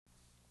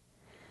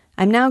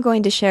I'm now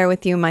going to share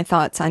with you my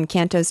thoughts on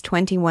Cantos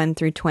 21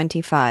 through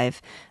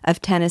 25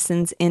 of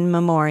Tennyson's In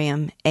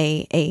Memoriam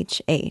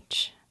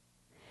A.H.H.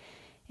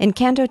 In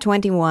Canto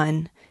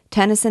 21,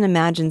 Tennyson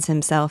imagines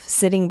himself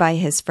sitting by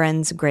his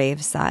friend's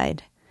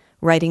graveside,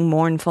 writing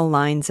mournful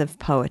lines of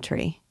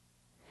poetry.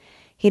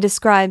 He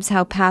describes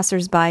how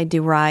passers-by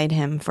deride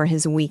him for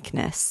his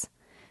weakness,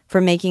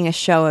 for making a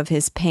show of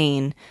his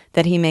pain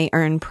that he may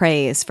earn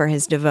praise for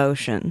his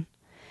devotion,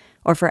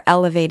 or for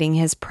elevating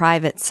his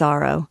private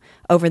sorrow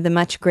over the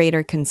much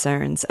greater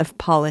concerns of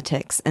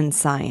politics and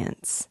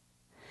science.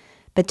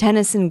 But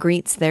Tennyson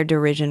greets their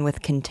derision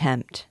with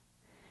contempt.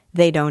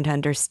 They don't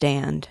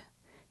understand.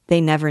 They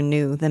never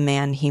knew the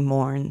man he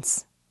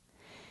mourns.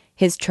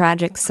 His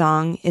tragic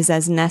song is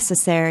as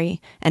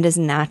necessary and as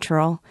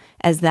natural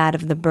as that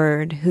of the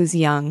bird whose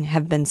young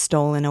have been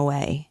stolen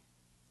away.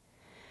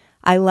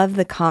 I love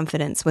the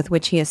confidence with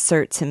which he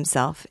asserts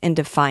himself in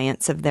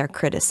defiance of their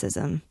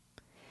criticism.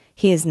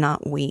 He is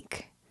not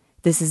weak.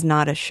 This is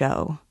not a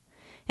show,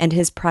 and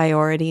his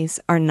priorities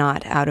are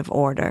not out of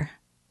order.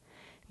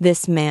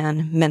 This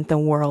man meant the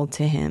world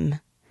to him,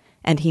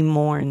 and he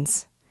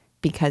mourns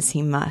because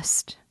he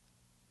must.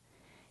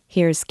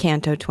 Here's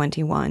Canto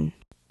 21.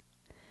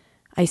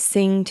 I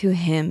sing to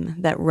him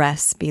that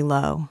rests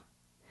below,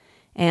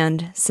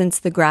 and, since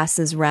the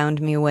grasses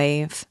round me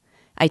wave,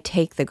 I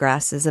take the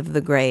grasses of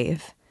the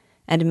grave,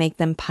 and make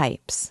them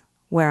pipes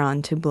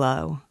whereon to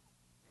blow.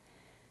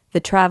 The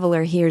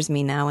traveler hears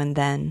me now and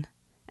then,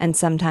 and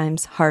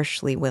sometimes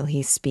harshly will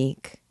he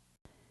speak.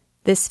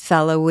 This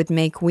fellow would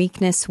make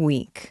weakness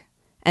weak,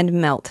 and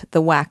melt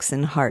the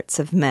waxen hearts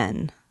of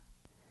men.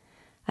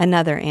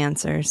 Another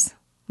answers,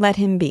 let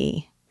him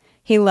be.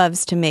 He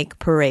loves to make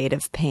parade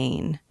of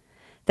pain,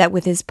 that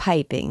with his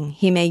piping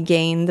he may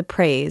gain the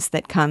praise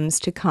that comes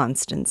to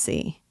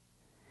constancy.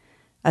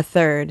 A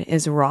third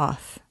is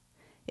wroth.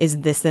 Is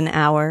this an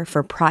hour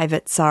for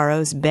private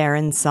sorrow's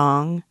barren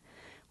song,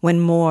 when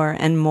more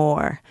and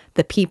more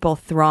the people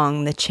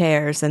throng the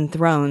chairs and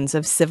thrones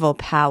of civil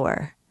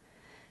power?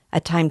 A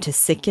time to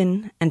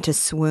sicken and to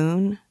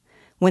swoon,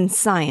 when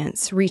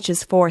science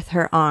reaches forth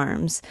her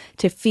arms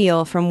to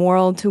feel from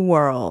world to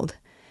world,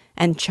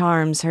 and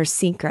charms her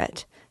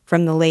secret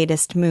from the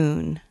latest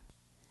moon.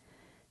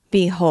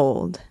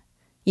 Behold,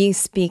 ye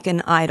speak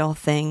an idle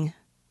thing.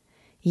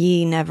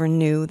 Ye never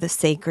knew the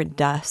sacred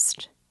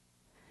dust.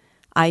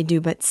 I do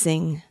but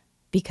sing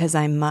because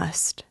I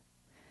must,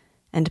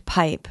 and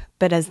pipe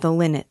but as the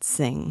linnets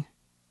sing.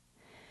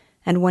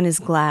 And one is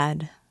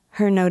glad,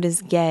 her note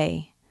is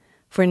gay,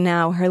 for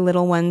now her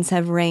little ones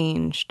have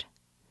ranged.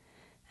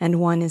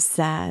 And one is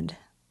sad,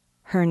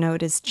 her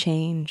note is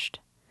changed,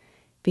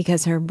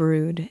 because her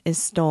brood is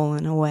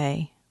stolen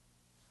away.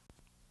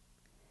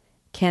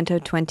 Canto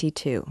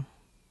 22.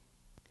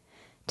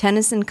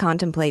 Tennyson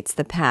contemplates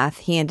the path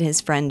he and his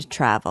friend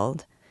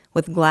traveled,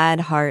 with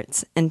glad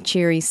hearts and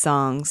cheery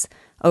songs,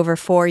 over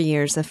 4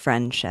 years of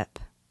friendship.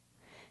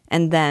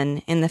 And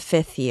then, in the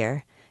 5th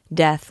year,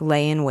 death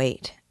lay in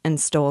wait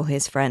and stole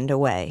his friend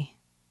away.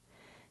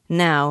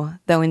 Now,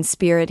 though in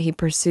spirit he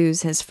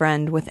pursues his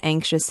friend with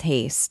anxious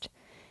haste,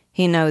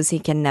 he knows he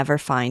can never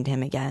find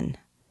him again,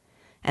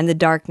 and the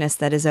darkness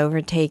that has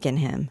overtaken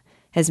him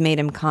has made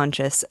him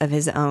conscious of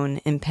his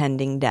own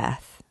impending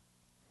death.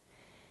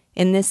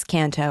 In this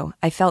canto,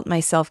 I felt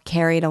myself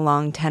carried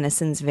along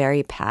Tennyson's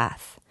very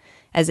path,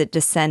 as it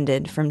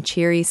descended from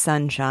cheery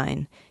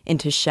sunshine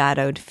into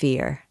shadowed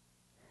fear,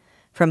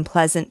 from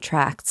pleasant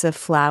tracts of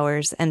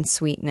flowers and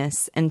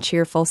sweetness and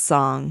cheerful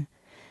song,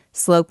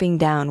 sloping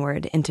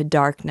downward into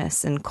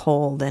darkness and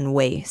cold and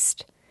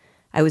waste.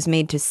 I was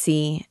made to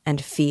see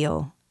and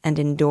feel and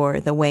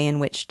endure the way in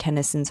which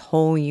Tennyson's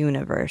whole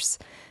universe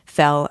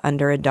fell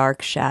under a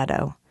dark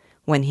shadow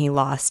when he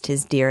lost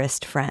his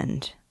dearest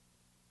friend.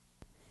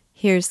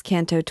 Here's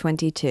Canto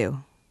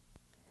 22.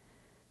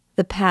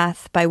 The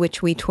path by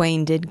which we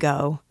twain did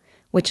go,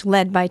 which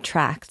led by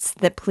tracts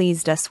that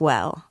pleased us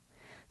well,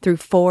 through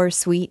 4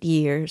 sweet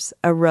years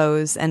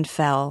arose and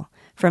fell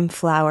from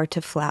flower to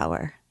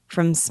flower,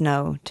 from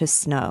snow to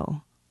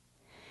snow.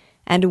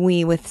 And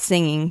we with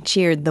singing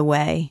cheered the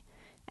way,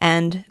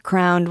 and,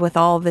 crowned with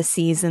all the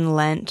season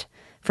lent,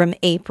 from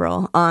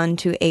April on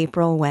to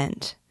April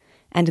went,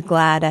 and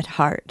glad at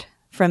heart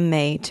from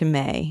May to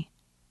May.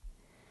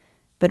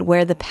 But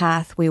where the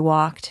path we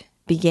walked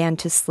began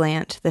to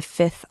slant the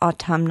 5th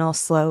autumnal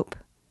slope,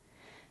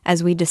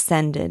 as we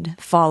descended,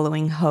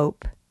 following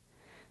hope,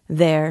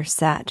 there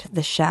sat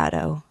the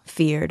shadow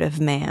feared of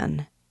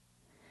man,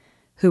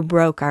 who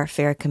broke our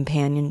fair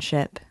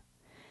companionship,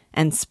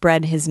 and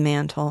spread his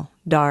mantle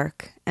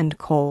dark and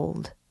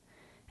cold,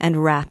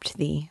 and wrapped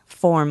thee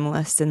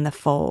formless in the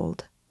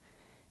fold,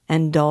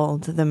 and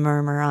dulled the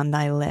murmur on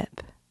thy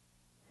lip,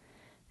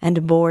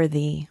 and bore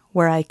thee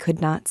where I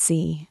could not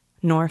see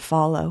nor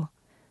follow,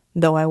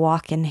 though I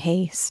walk in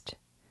haste,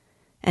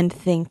 and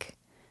think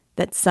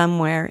that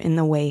somewhere in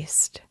the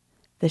waste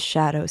the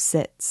shadow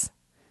sits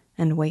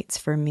and waits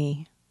for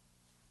me.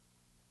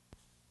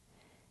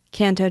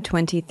 Canto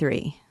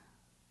 23.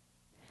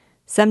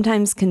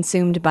 Sometimes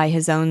consumed by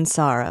his own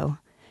sorrow,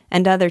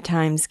 and other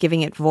times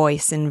giving it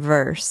voice in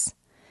verse,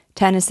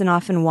 Tennyson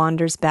often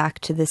wanders back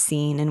to the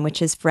scene in which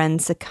his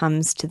friend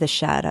succumbs to the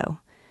shadow,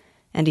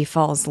 and he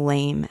falls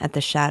lame at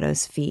the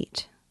shadow's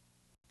feet.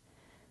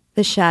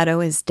 The shadow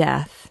is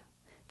death,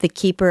 the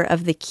keeper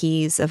of the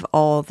keys of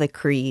all the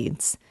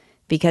creeds,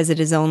 because it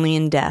is only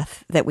in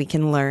death that we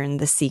can learn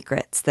the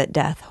secrets that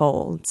death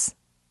holds.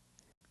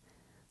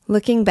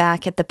 Looking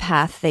back at the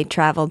path they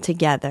traveled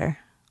together,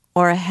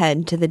 or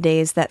ahead to the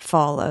days that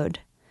followed,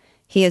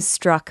 he is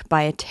struck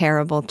by a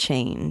terrible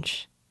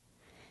change.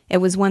 It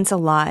was once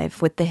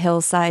alive with the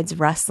hillside's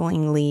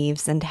rustling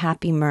leaves and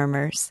happy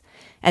murmurs,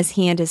 as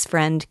he and his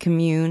friend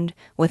communed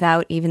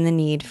without even the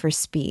need for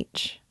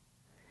speech.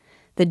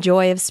 The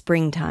joy of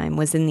springtime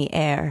was in the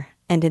air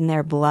and in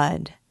their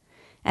blood,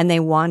 and they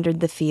wandered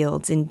the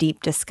fields in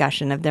deep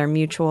discussion of their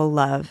mutual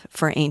love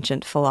for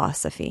ancient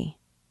philosophy.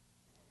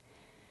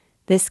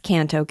 This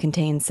canto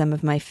contains some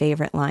of my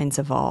favorite lines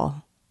of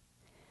all.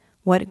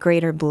 What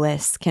greater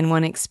bliss can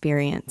one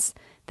experience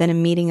than a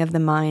meeting of the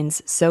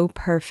minds so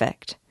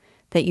perfect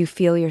that you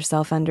feel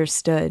yourself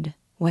understood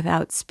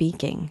without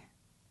speaking?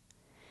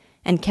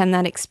 And can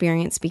that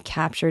experience be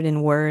captured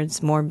in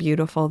words more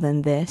beautiful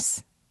than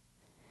this?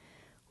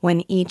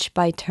 When each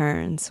by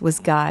turns was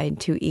guide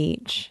to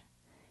each,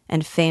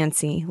 and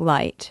fancy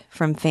light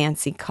from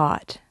fancy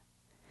caught,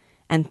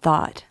 and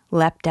thought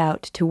leapt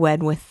out to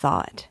wed with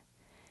thought,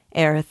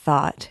 ere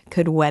thought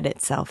could wed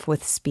itself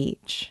with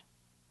speech.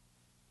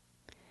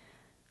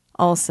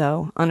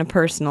 Also, on a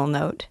personal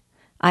note,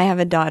 I have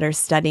a daughter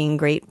studying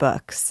great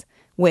books,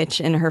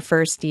 which in her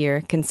first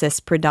year consists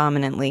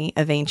predominantly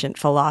of ancient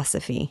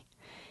philosophy,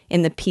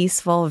 in the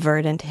peaceful,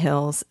 verdant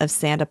hills of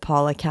Santa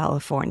Paula,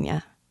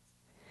 California.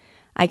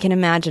 I can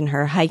imagine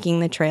her hiking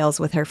the trails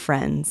with her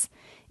friends,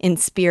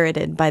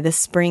 inspirited by the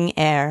spring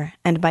air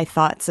and by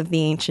thoughts of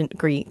the ancient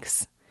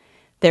Greeks,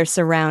 their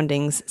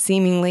surroundings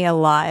seemingly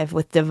alive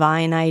with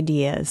divine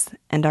ideas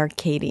and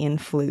Arcadian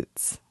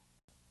flutes.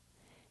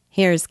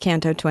 Here's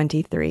Canto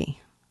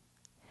 23.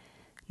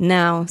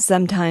 Now,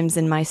 sometimes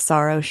in my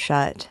sorrow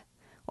shut,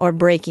 or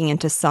breaking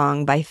into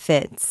song by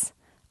fits,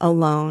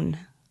 alone,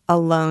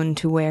 alone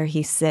to where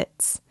he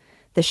sits,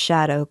 the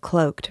shadow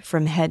cloaked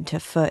from head to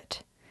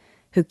foot,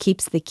 who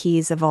keeps the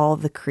keys of all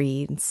the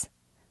creeds,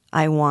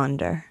 I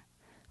wander,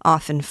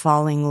 often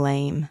falling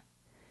lame,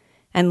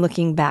 and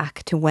looking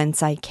back to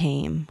whence I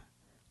came,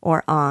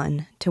 or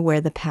on to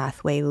where the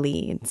pathway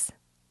leads,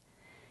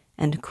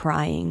 and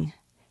crying,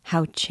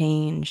 how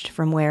changed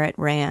from where it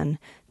ran,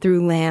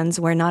 through lands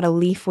where not a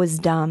leaf was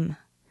dumb,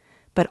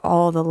 but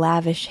all the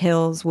lavish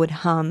hills would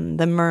hum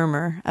the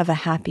murmur of a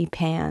happy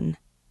Pan,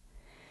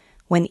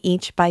 when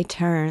each by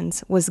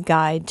turns was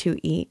guide to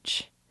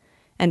each,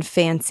 and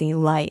fancy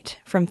light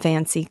from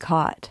fancy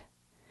caught,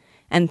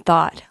 and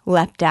thought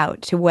leapt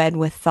out to wed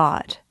with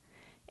thought,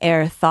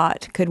 ere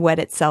thought could wed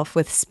itself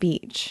with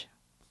speech.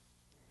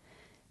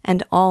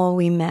 And all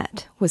we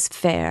met was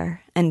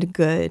fair and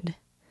good,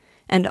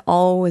 and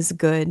all was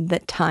good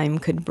that time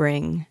could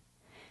bring,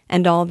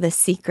 and all the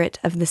secret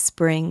of the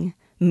spring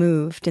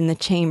moved in the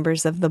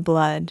chambers of the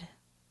blood.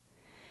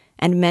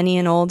 And many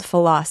an old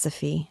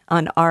philosophy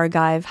on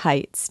Argive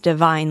heights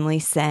divinely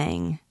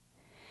sang,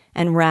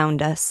 and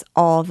round us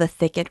all the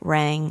thicket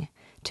rang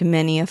to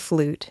many a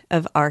flute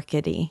of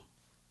Arcady.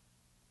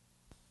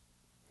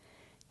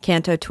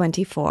 Canto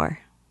 24.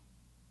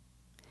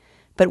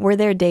 But were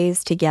their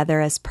days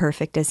together as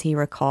perfect as he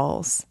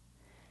recalls?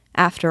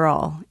 After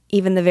all,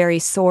 even the very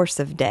source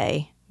of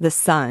day, the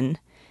sun,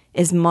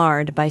 is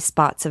marred by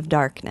spots of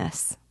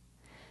darkness.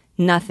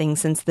 Nothing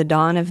since the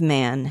dawn of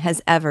man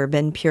has ever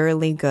been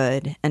purely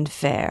good and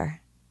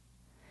fair.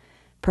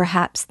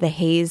 Perhaps the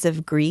haze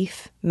of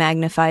grief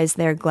magnifies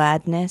their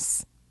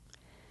gladness.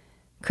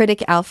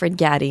 Critic Alfred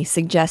Gaddy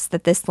suggests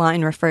that this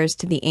line refers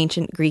to the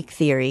ancient Greek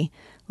theory,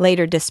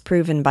 later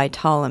disproven by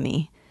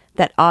Ptolemy,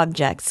 that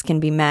objects can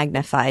be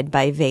magnified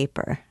by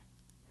vapor.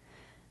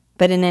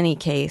 But in any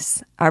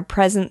case, our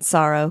present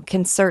sorrow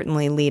can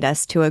certainly lead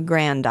us to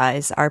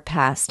aggrandize our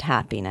past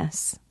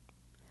happiness.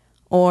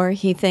 Or,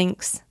 he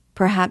thinks,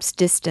 perhaps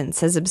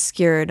distance has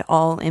obscured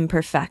all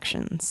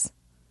imperfections.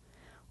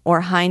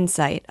 Or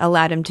hindsight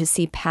allowed him to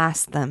see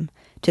past them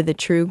to the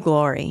true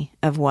glory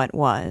of what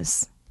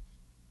was.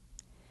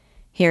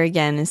 Here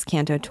again is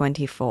Canto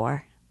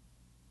 24.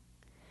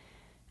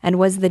 And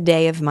was the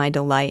day of my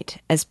delight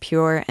as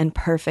pure and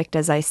perfect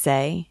as I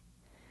say?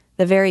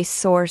 The very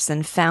source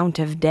and fount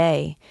of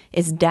day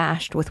is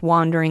dashed with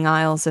wandering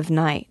isles of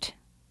night.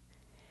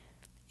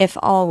 If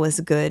all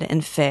was good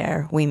and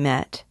fair we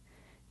met,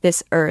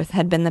 this earth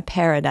had been the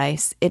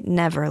paradise it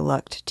never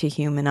looked to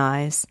human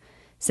eyes,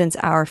 since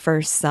our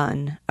first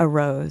sun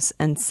arose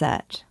and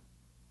set.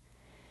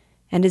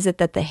 And is it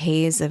that the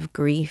haze of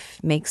grief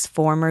makes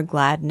former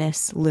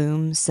gladness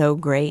loom so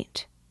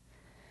great?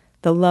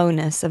 The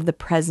lowness of the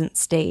present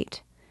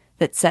state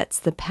that sets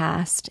the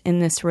past in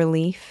this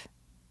relief?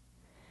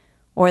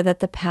 Or that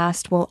the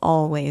past will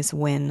always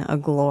win a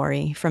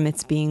glory from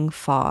its being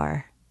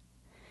far,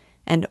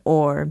 and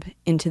orb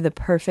into the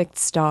perfect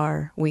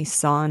star we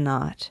saw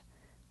not,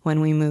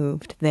 when we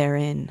moved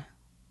therein.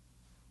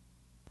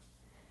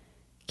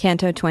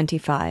 Canto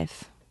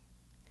 25.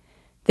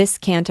 This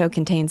canto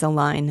contains a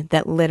line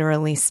that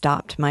literally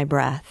stopped my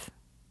breath.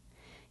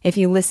 If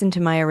you listen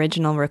to my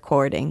original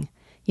recording,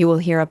 you will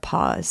hear a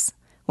pause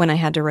when I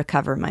had to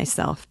recover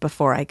myself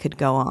before I could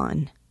go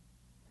on.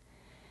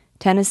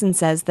 Tennyson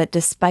says that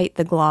despite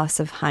the gloss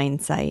of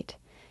hindsight,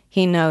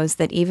 he knows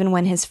that even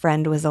when his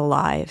friend was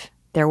alive,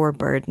 there were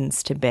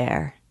burdens to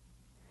bear.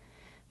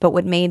 But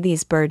what made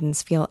these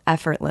burdens feel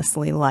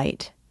effortlessly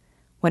light,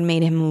 what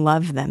made him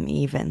love them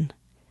even,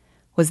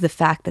 was the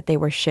fact that they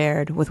were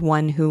shared with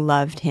one who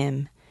loved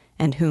him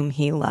and whom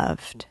he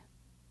loved.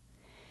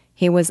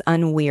 He was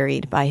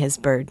unwearied by his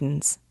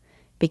burdens,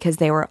 because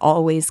they were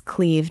always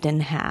cleaved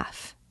in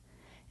half,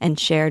 and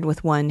shared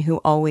with one who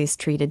always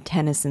treated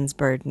Tennyson's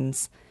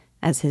burdens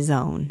as his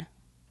own.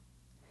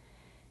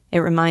 It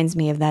reminds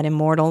me of that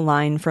immortal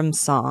line from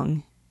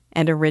song,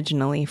 and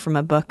originally from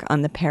a book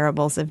on the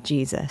parables of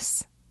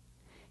Jesus.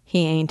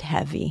 He ain't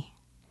heavy.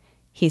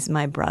 He's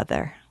my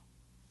brother.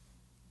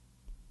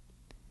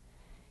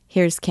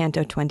 Here's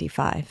Canto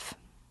 25.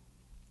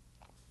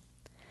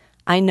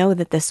 I know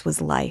that this was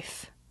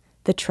life,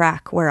 the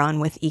track whereon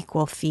with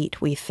equal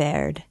feet we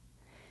fared,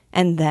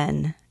 and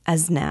then,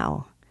 as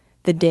now,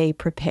 the day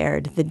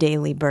prepared the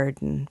daily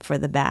burden for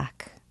the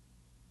back.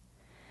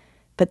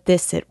 But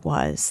this it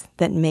was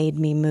that made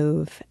me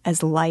move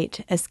as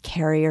light as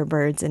carrier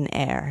birds in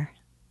air.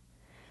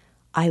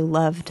 I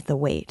loved the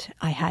weight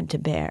I had to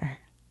bear,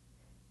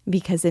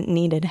 because it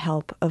needed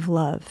help of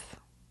love.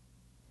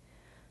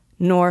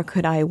 Nor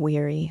could I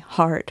weary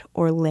heart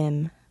or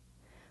limb,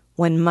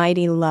 when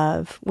mighty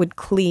love would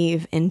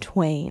cleave in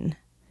twain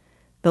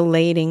the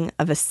lading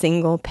of a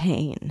single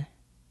pain,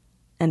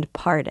 and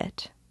part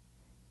it,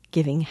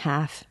 giving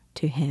half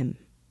to him.